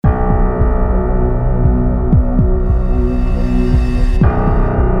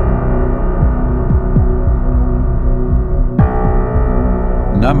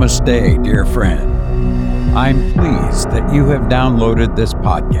Namaste, dear friend. I'm pleased that you have downloaded this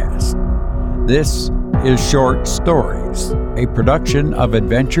podcast. This is Short Stories, a production of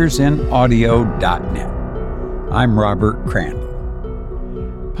AdventuresInAudio.net. I'm Robert Crandall.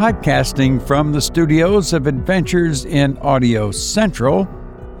 Podcasting from the studios of Adventures in Audio Central,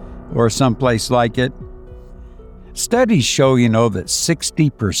 or someplace like it. Studies show, that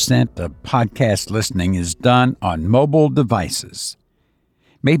 60% of podcast listening is done on mobile devices.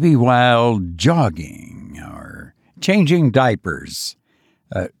 Maybe while jogging or changing diapers.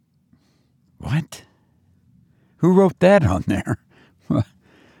 What? Who wrote that on there?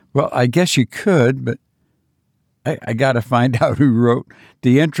 Well, I guess you could, but I got to find out who wrote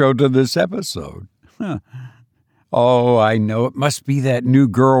the intro to this episode. Oh, I know. It must be that new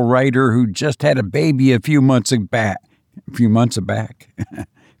girl writer who just had a baby a few months ago, or a few months back.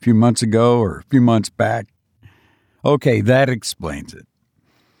 Okay, that explains it.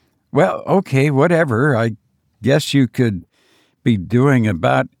 Well, okay, whatever. I guess you could be doing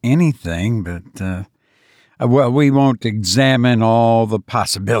about anything, but, we won't examine all the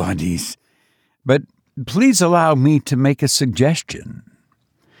possibilities. But please allow me to make a suggestion.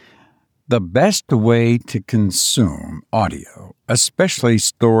 The best way to consume audio, especially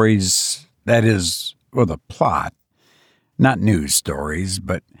stories with a plot, not news stories,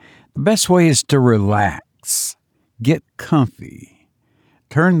 but the best way is to relax, get comfy,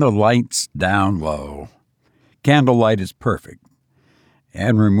 turn the lights down low. Candlelight is perfect.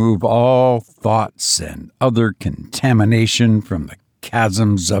 And remove all thoughts and other contamination from the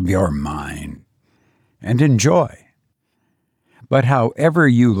chasms of your mind. And enjoy. But however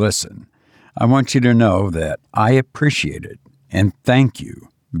you listen, I want you to know that I appreciate it and thank you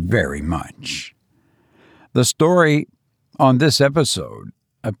very much. The story on this episode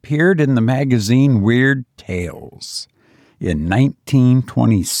appeared in the magazine Weird Tales in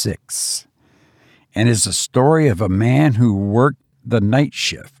 1926 and is a story of a man who worked the night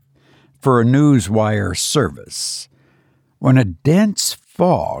shift for a newswire service when a dense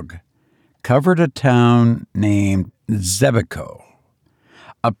fog covered a town named Zebico,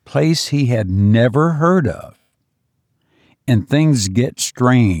 a place he had never heard of, and things get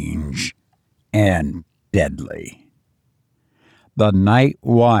strange and deadly. The Night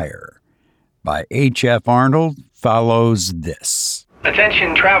Wire by H.F. Arnold follows this.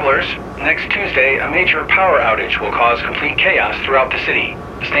 Attention travelers, next Tuesday a major power outage will cause complete chaos throughout the city.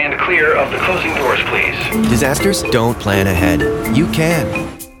 Stand clear of the closing doors, please. Disasters don't plan ahead. You can.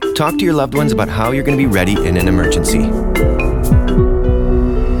 Talk to your loved ones about how you're going to be ready in an emergency.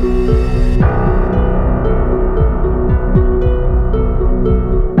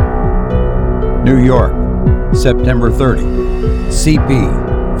 New York, September 30.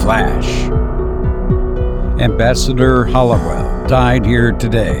 CP, Flash. Ambassador Hollowell died here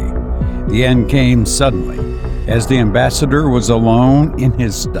today. The end came suddenly, as the ambassador was alone in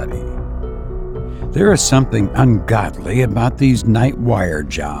his study. There is something ungodly about these night wire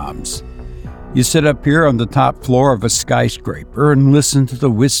jobs. You sit up here on the top floor of a skyscraper and listen to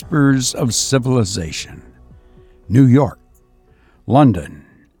the whispers of civilization. New York, London,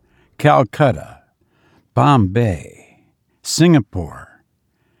 Calcutta, Bombay, Singapore.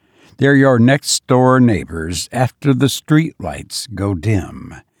 They're your next-door neighbors after the street lights go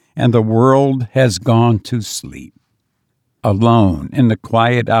dim and the world has gone to sleep. Alone in the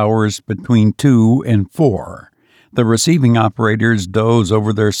quiet hours between 2 and 4, the receiving operators doze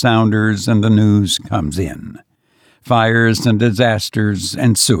over their sounders and the news comes in. Fires and disasters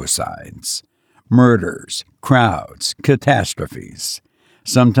and suicides. Murders, crowds, catastrophes.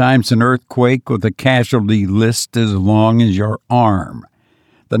 Sometimes an earthquake with a casualty list as long as your arm.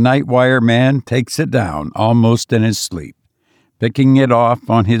 The night wire man takes it down almost in his sleep, picking it off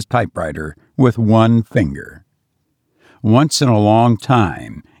on his typewriter with one finger. Once in a long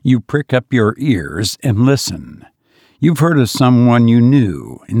time, you prick up your ears and listen. You've heard of someone you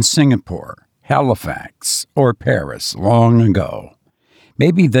knew in Singapore, Halifax, or Paris long ago.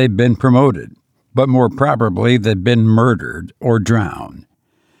 Maybe they've been promoted, but more probably they've been murdered or drowned.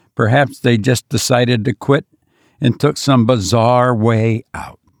 Perhaps they just decided to quit and took some bizarre way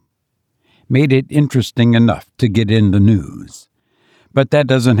out. Made it interesting enough to get in the news. But that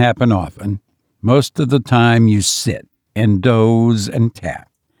doesn't happen often. Most of the time you sit and doze and tap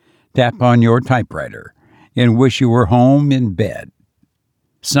on your typewriter, and wish you were home in bed.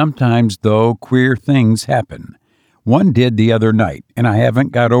 Sometimes, though, queer things happen. One did the other night, and I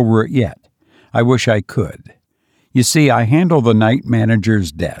haven't got over it yet. I wish I could. You see, I handle the night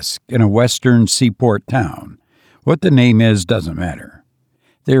manager's desk in a western seaport town. What the name is doesn't matter.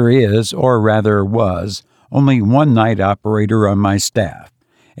 There is, or rather was, only one night operator on my staff,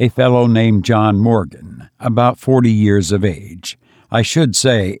 a fellow named John Morgan, about 40 years of age, I should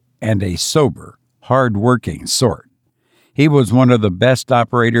say, and a sober, hard-working sort. He was one of the best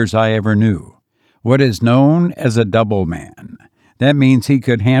operators I ever knew, what is known as a double man. That means he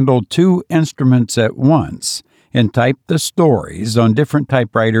could handle two instruments at once and type the stories on different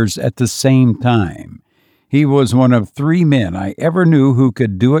typewriters at the same time. He was one of 3 men I ever knew who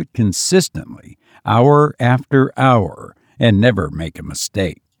could do it consistently, hour after hour, and never make a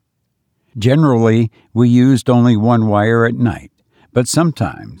mistake. Generally, we used only one wire at night, but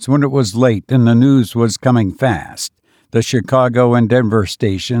sometimes, when it was late and the news was coming fast, the Chicago and Denver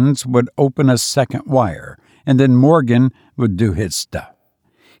stations would open a second wire, and then Morgan would do his stuff.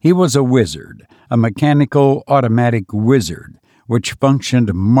 He was a wizard, a mechanical automatic wizard, which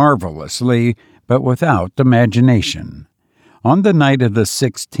functioned marvelously but without imagination. On the night of the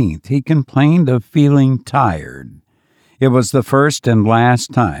 16th, he complained of feeling tired. It was the first and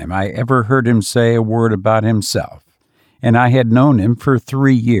last time I ever heard him say a word about himself, and I had known him for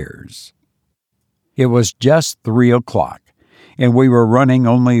 3 years. It was just 3 o'clock, and we were running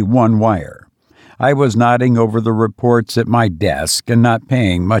only one wire. I was nodding over the reports at my desk and not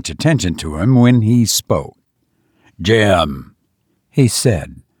paying much attention to him when he spoke. "Jim," he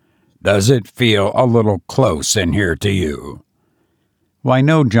said, "does it feel a little close in here to you?" "Why,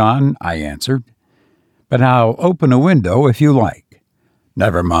 no, John," I answered, "but I'll open a window if you like."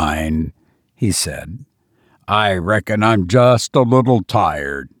 "Never mind," he said. "I reckon I'm just a little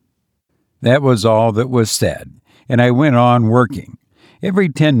tired." That was all that was said, and I went on working. Every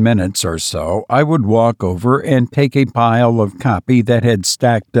 10 minutes or so, I would walk over and take a pile of copy that had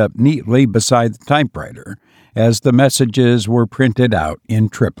stacked up neatly beside the typewriter, as the messages were printed out in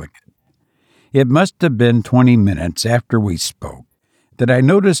triplicate. It must have been 20 minutes after we spoke that I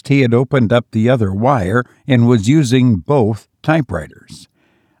noticed he had opened up the other wire and was using both typewriters.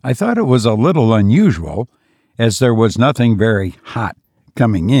 I thought it was a little unusual, as there was nothing very hot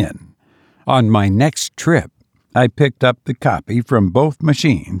coming in. On my next trip, I picked up the copy from both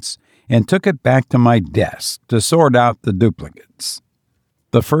machines and took it back to my desk to sort out the duplicates.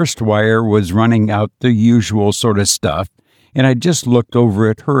 The first wire was running out the usual sort of stuff, and I just looked over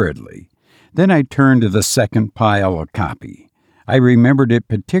it hurriedly. Then I turned to the second pile of copy. I remembered it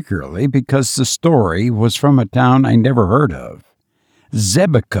particularly because the story was from a town I never heard of.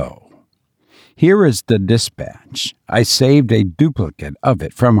 Zebico. Here is the dispatch. I saved a duplicate of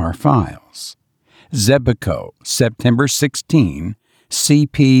it from our files. Zebico, September 16,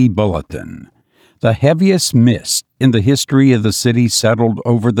 CP Bulletin. The heaviest mist in the history of the city settled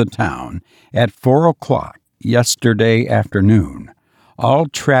over the town at 4 o'clock yesterday afternoon. All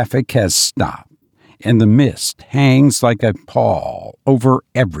traffic has stopped, and the mist hangs like a pall over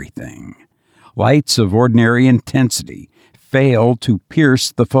everything. Lights of ordinary intensity fail to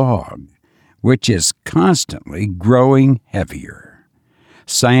pierce the fog, which is constantly growing heavier.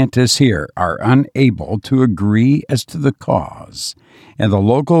 Scientists here are unable to agree as to the cause, and the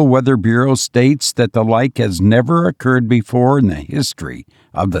local Weather Bureau states that the like has never occurred before in the history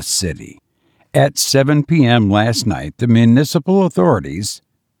of the city. At 7 p.m. last night, the municipal authorities,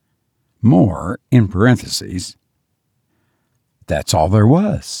 more in parentheses, that's all there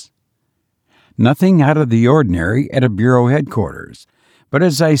was. Nothing out of the ordinary at a Bureau headquarters, but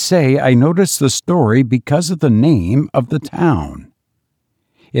as I say, I noticed the story because of the name of the town.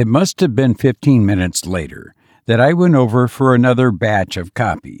 It must have been 15 minutes later that I went over for another batch of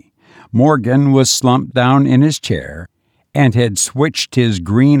copy. Morgan was slumped down in his chair and had switched his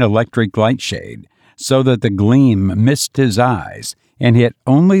green electric light shade so that the gleam missed his eyes and hit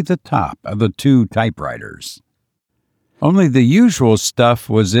only the top of the 2 typewriters. Only the usual stuff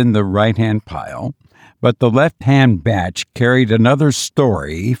was in the right-hand pile, but the left-hand batch carried another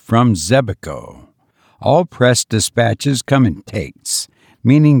story from Zebico. All press dispatches come in takes,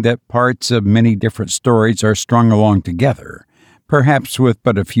 meaning that parts of many different stories are strung along together, perhaps with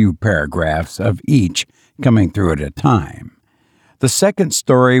but a few paragraphs of each coming through at a time. The second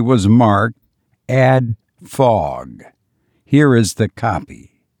story was marked Add Fog. Here is the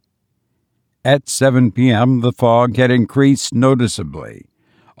copy. At 7 p.m., the fog had increased noticeably.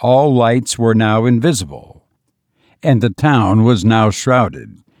 All lights were now invisible, and the town was now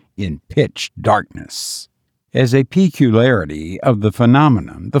shrouded in pitch darkness. As a peculiarity of the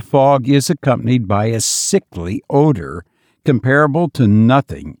phenomenon, the fog is accompanied by a sickly odor comparable to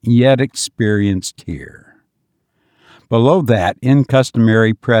nothing yet experienced here. Below that, in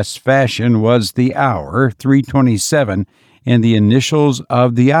customary press fashion, was the hour, 3:27, and the initials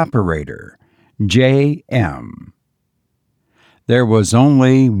of the operator, J.M. There was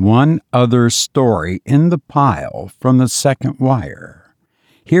only one other story in the pile from the second wire.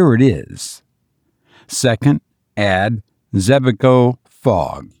 Here it is. Second, add Zebeko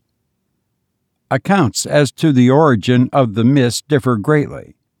fog. Accounts as to the origin of the mist differ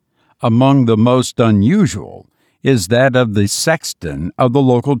greatly. Among the most unusual is that of the sexton of the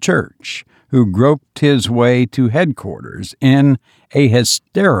local church, who groped his way to headquarters in a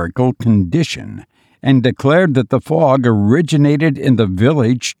hysterical condition and declared that the fog originated in the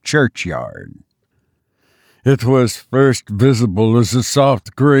village churchyard. It was first visible as a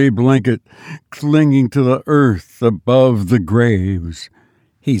soft gray blanket clinging to the earth above the graves,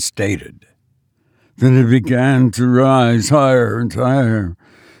 he stated. Then it began to rise higher and higher.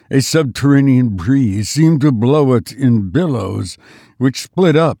 A subterranean breeze seemed to blow it in billows, which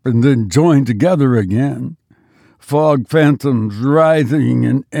split up and then joined together again. Fog phantoms, writhing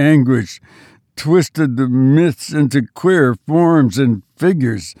in anguish, twisted the mists into queer forms and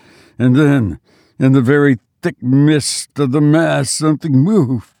figures, and then, in the very thick mist of the mass, something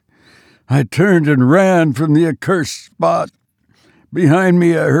moved. I turned and ran from the accursed spot. Behind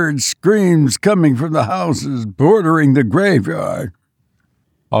me I heard screams coming from the houses bordering the graveyard.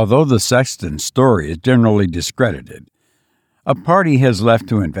 Although the sexton's story is generally discredited, a party has left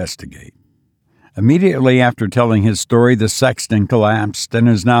to investigate. Immediately after telling his story, the sexton collapsed and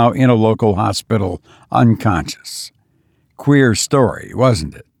is now in a local hospital unconscious. Queer story,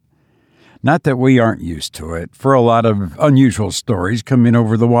 wasn't it? Not that we aren't used to it, for a lot of unusual stories come in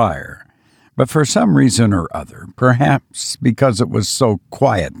over the wire. But for some reason or other, perhaps because it was so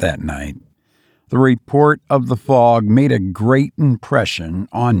quiet that night, the report of the fog made a great impression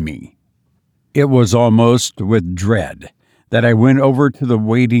on me. It was almost with dread that I went over to the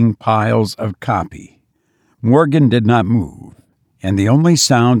waiting piles of copy. Morgan did not move, and the only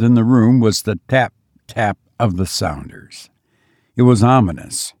sound in the room was the tap-tap of the sounders. It was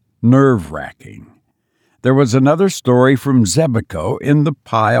ominous, nerve-wracking. There was another story from Zebeko in the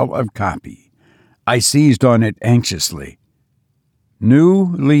pile of copy. I seized on it anxiously.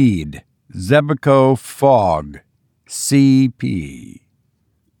 New lead, Zebeko Fog, CP.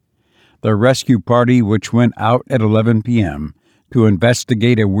 The rescue party, which went out at 11 p.m. to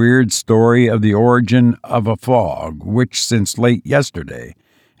investigate a weird story of the origin of a fog, which since late yesterday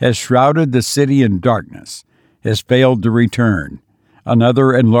has shrouded the city in darkness, has failed to return.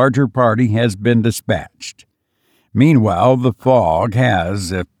 Another and larger party has been dispatched. Meanwhile, the fog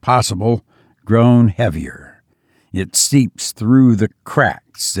has, if possible, grown heavier. It seeps through the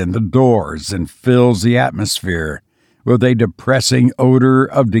cracks in the doors and fills the atmosphere with a depressing odor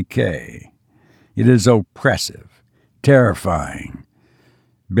of decay. It is oppressive, terrifying,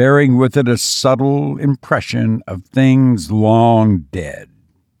 bearing with it a subtle impression of things long dead.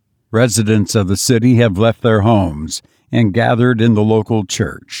 Residents of the city have left their homes and gathered in the local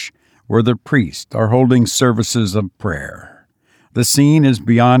church, where the priests are holding services of prayer. The scene is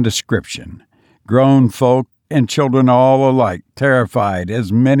beyond description. Grown folk and children all alike terrified,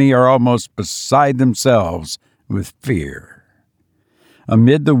 as many are almost beside themselves with fear.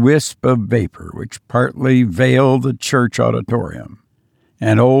 Amid the wisp of vapor which partly veil the church auditorium,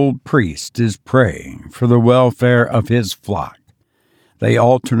 an old priest is praying for the welfare of his flock. They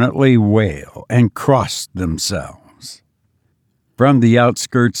alternately wail and cross themselves. From the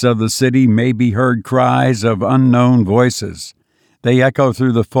outskirts of the city may be heard cries of unknown voices. They echo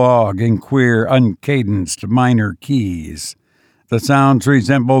through the fog in queer, uncadenced minor keys. The sounds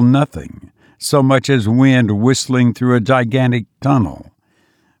resemble nothing, so much as wind whistling through a gigantic tunnel.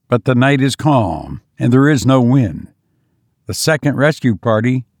 But the night is calm, and there is no wind. The second rescue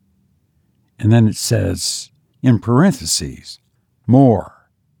party, and then it says, in parentheses, more.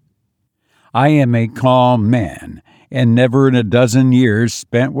 I am a calm man, and never in a dozen years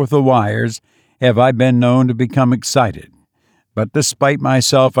spent with the wires have I been known to become excited. But despite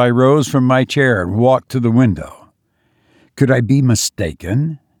myself, I rose from my chair and walked to the window. Could I be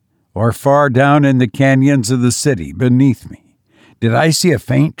mistaken? Or far down in the canyons of the city beneath me, did I see a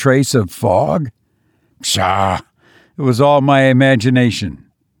faint trace of fog? Pshaw! It was all my imagination.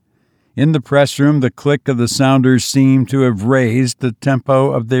 In the press room, the click of the sounders seemed to have raised the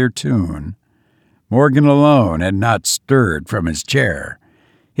tempo of their tune. Morgan alone had not stirred from his chair,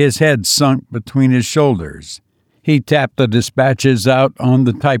 his head sunk between his shoulders. He tapped the dispatches out on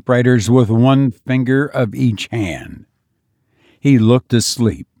the typewriters with one finger of each hand. He looked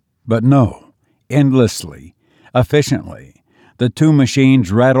asleep, but no, endlessly, efficiently. The two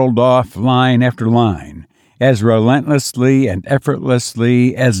machines rattled off line after line, as relentlessly and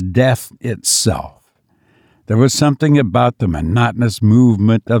effortlessly as death itself. There was something about the monotonous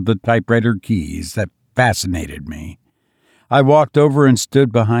movement of the typewriter keys that fascinated me. I walked over and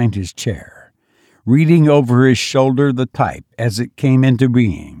stood behind his chair. reading over his shoulder the type as it came into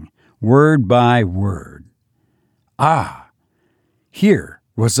being, word by word. Ah, here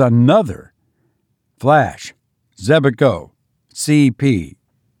was another. Flash, Zebico, CP.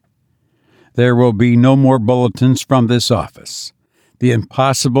 There will be no more bulletins from this office. The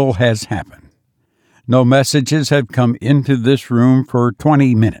impossible has happened. No messages have come into this room for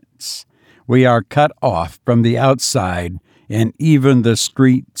 20 minutes. We are cut off from the outside and even the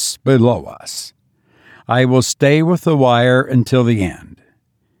streets below us. I will stay with the wire until the end.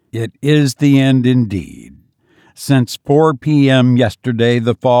 It is the end indeed. Since 4 p.m. yesterday,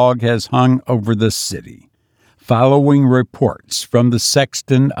 the fog has hung over the city. Following reports from the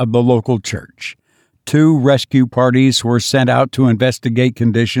sexton of the local church, 2 rescue parties were sent out to investigate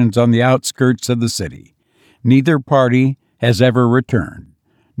conditions on the outskirts of the city. Neither party has ever returned,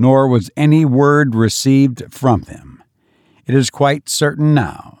 nor was any word received from them. It is quite certain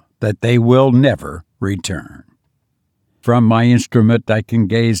now that they will never return. From my instrument, I can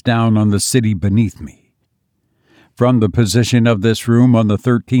gaze down on the city beneath me. From the position of this room on the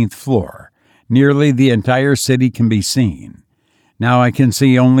 13th floor, nearly the entire city can be seen. Now I can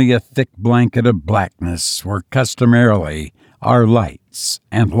see only a thick blanket of blackness where customarily are lights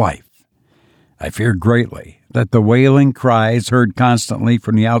and life. I fear greatly that the wailing cries heard constantly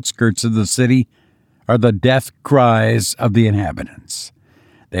from the outskirts of the city are the death cries of the inhabitants.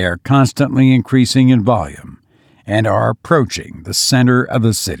 They are constantly increasing in volume and are approaching the center of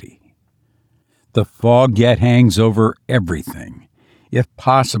the city. The fog yet hangs over everything. If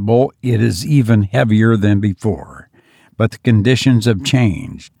possible, it is even heavier than before, but the conditions have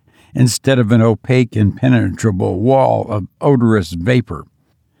changed. Instead of an opaque, impenetrable wall of odorous vapor,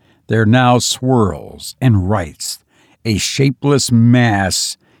 there now swirls and writhes a shapeless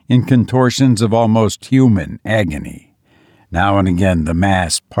mass in contortions of almost human agony. Now and again the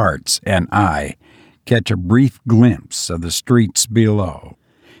mass parts, and I catch a brief glimpse of the streets below.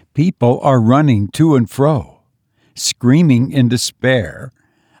 People are running to and fro, screaming in despair.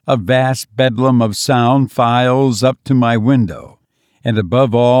 A vast bedlam of sound files up to my window, and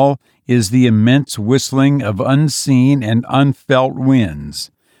above all is the immense whistling of unseen and unfelt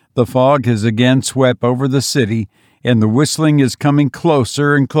winds. The fog has again swept over the city, and the whistling is coming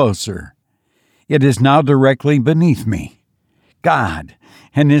closer and closer. It is now directly beneath me. God!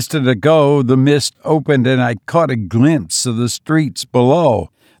 An instant ago the mist opened and I caught a glimpse of the streets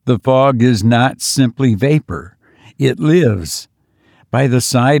below. The fog is not simply vapor. It lives. By the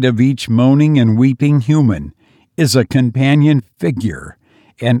side of each moaning and weeping human is a companion figure,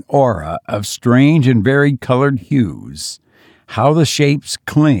 an aura of strange and varied-colored hues. How the shapes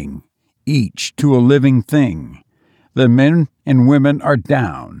cling, each to a living thing. The men and women are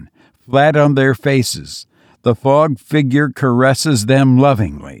down, flat on their faces. The fog figure caresses them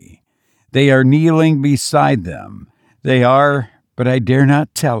lovingly. They are kneeling beside them. They are, but I dare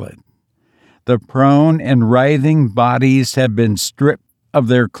not tell it. The prone and writhing bodies have been stripped of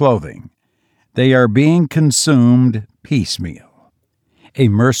their clothing. They are being consumed piecemeal. A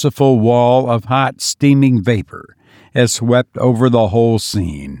merciful wall of hot, steaming vapor has swept over the whole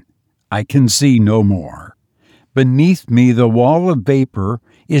scene. I can see no more. Beneath me, the wall of vapor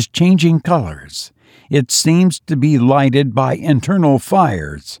is changing colors. It seems to be lighted by internal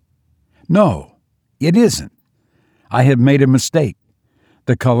fires. No, it isn't. I have made a mistake.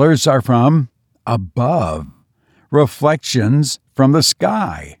 The colors are from above, reflections from the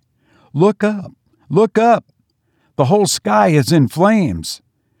sky. Look up, look up. The whole sky is in flames.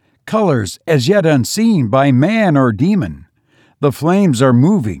 Colors as yet unseen by man or demon. The flames are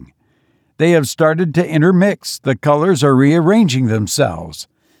moving. They have started to intermix. The colors are rearranging themselves.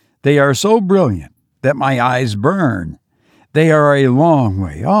 They are so brilliant that my eyes burn. They are a long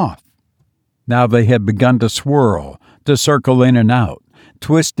way off. Now they have begun to swirl, to circle in and out,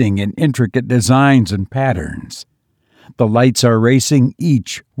 twisting in intricate designs and patterns. The lights are racing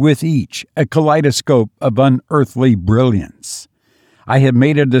each with each, a kaleidoscope of unearthly brilliance. I have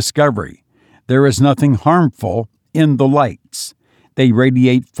made a discovery. There is nothing harmful in the lights. They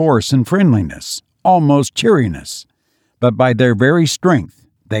radiate force and friendliness, almost cheeriness, but by their very strength,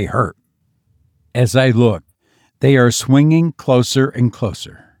 they hurt. As I look, they are swinging closer and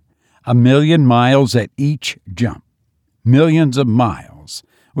closer, 1,000,000 miles at each jump, millions of miles,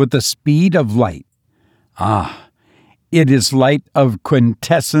 with the speed of light. Ah, it is light of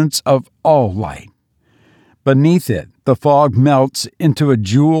quintessence of all light. Beneath it, the fog melts into a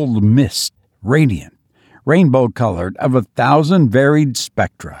jeweled mist, radiant, rainbow-colored, of 1,000 varied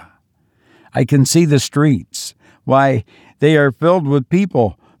spectra. I can see the streets. Why, they are filled with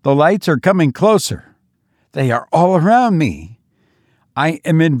people. The lights are coming closer. They are all around me. I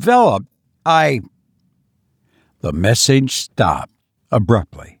am enveloped. The message stopped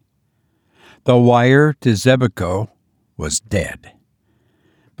abruptly. The wire to Zebeko was dead.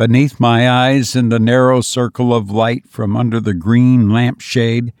 Beneath my eyes, in the narrow circle of light from under the green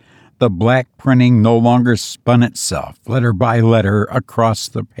lampshade, the black printing no longer spun itself, letter by letter, across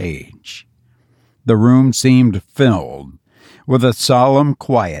the page. The room seemed filled with a solemn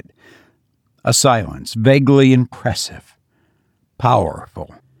quiet, a silence vaguely impressive,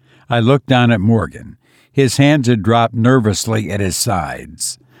 powerful. I looked down at Morgan. His hands had dropped nervously at his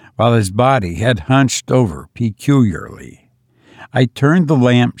sides, while his body had hunched over peculiarly. I turned the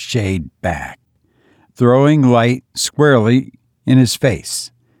lampshade back, throwing light squarely in his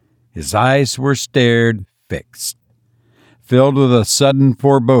face. His eyes were stared fixed. Filled with a sudden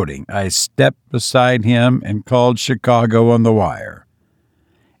foreboding, I stepped beside him and called Chicago on the wire.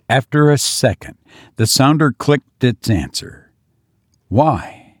 After a second, the sounder clicked its answer.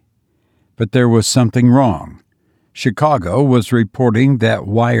 Why? But there was something wrong. Chicago was reporting that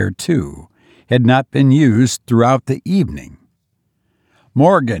Wire 2 had not been used throughout the evening.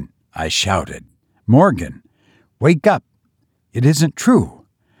 "Morgan," I shouted. "Morgan, wake up. It isn't true.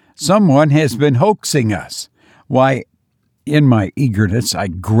 Someone has been hoaxing us." Why, in my eagerness, I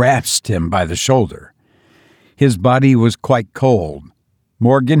grasped him by the shoulder. His body was quite cold.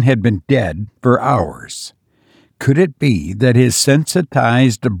 Morgan had been dead for hours. Could it be that his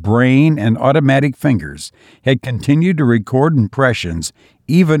sensitized brain and automatic fingers had continued to record impressions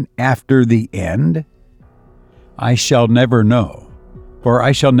even after the end? I shall never know, for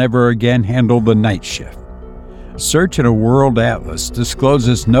I shall never again handle the night shift. Search in a world atlas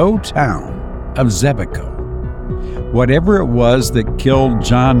discloses no town of Zebeko. Whatever it was that killed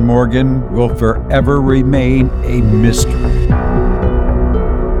John Morgan will forever remain a mystery.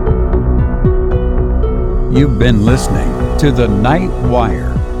 You've been listening to The Night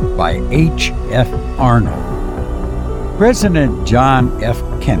Wire by H.F. Arnold. President John F.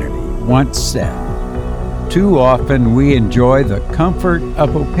 Kennedy once said, "Too often we enjoy the comfort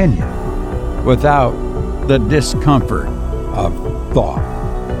of opinion without the discomfort of thought."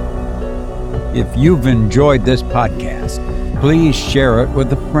 If you've enjoyed this podcast, please share it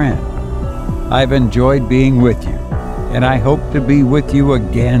with a friend. I've enjoyed being with you, and I hope to be with you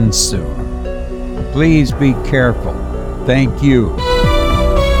again soon. Please be careful. Thank you.